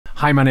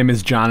Hi, my name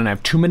is John and I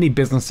have too many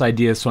business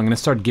ideas, so I'm going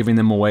to start giving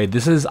them away.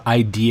 This is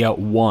idea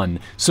one.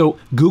 So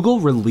Google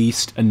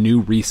released a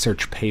new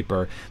research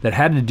paper that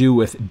had to do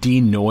with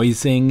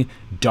denoising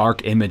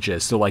dark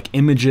images. So like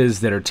images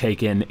that are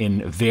taken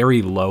in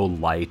very low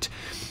light.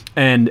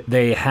 And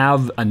they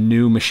have a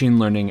new machine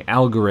learning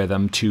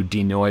algorithm to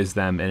denoise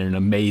them in an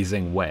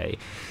amazing way.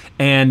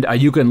 And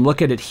you can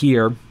look at it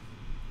here.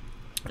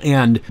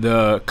 And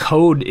the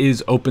code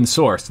is open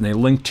source, and they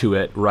link to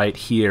it right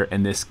here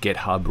in this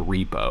GitHub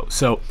repo.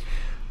 So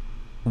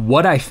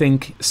what I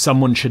think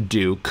someone could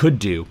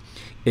do,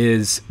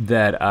 is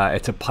that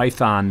it's a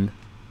Python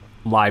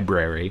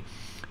library.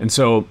 And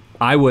so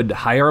I would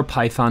hire a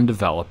Python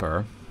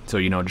developer. So,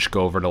 just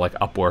go over to like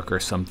Upwork or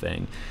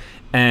something.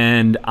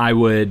 And I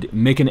would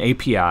make an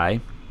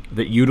API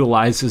that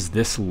utilizes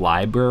this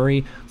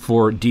library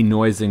for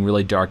denoising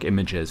really dark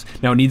images.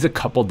 Now it needs a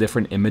couple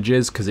different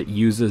images because it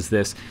uses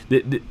this.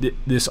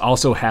 This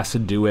also has to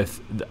do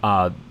with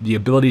the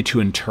ability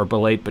to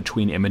interpolate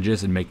between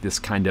images and make this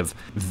kind of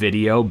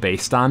video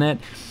based on it.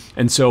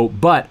 And so,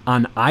 but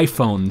on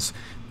iPhones,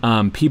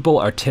 people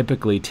are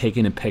typically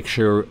taking a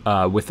picture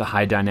with a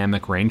high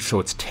dynamic range, so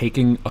it's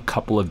taking a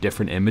couple of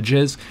different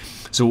images.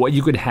 So what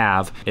you could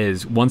have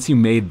is, once you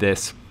made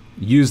this,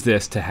 use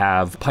this to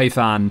have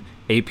Python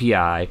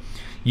API,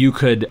 you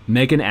could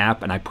make an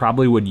app, and I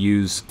probably would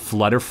use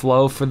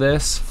Flutterflow for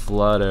this,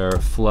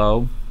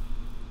 Flutterflow,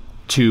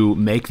 to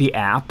make the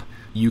app.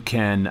 You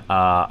can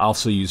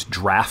also use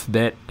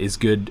DraftBit is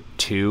good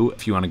too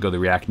if you want to go the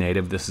React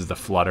Native. This is the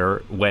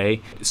Flutter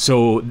way,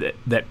 so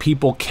that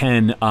people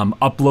can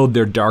upload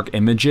their dark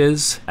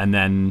images, and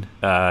then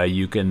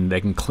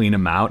they can clean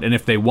them out. And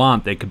if they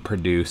want, you could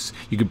produce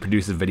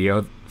a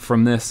video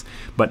from this.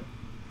 But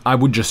I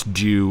would just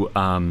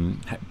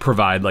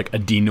provide like a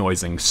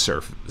denoising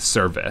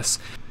service.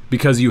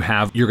 Because you're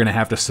going to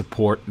have to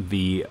support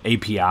the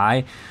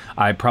API,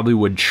 I probably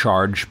would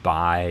charge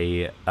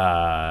by,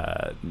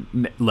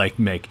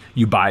 make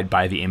you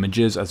buy the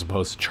images as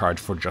opposed to charge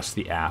for just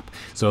the app.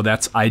 So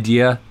that's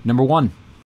idea number one.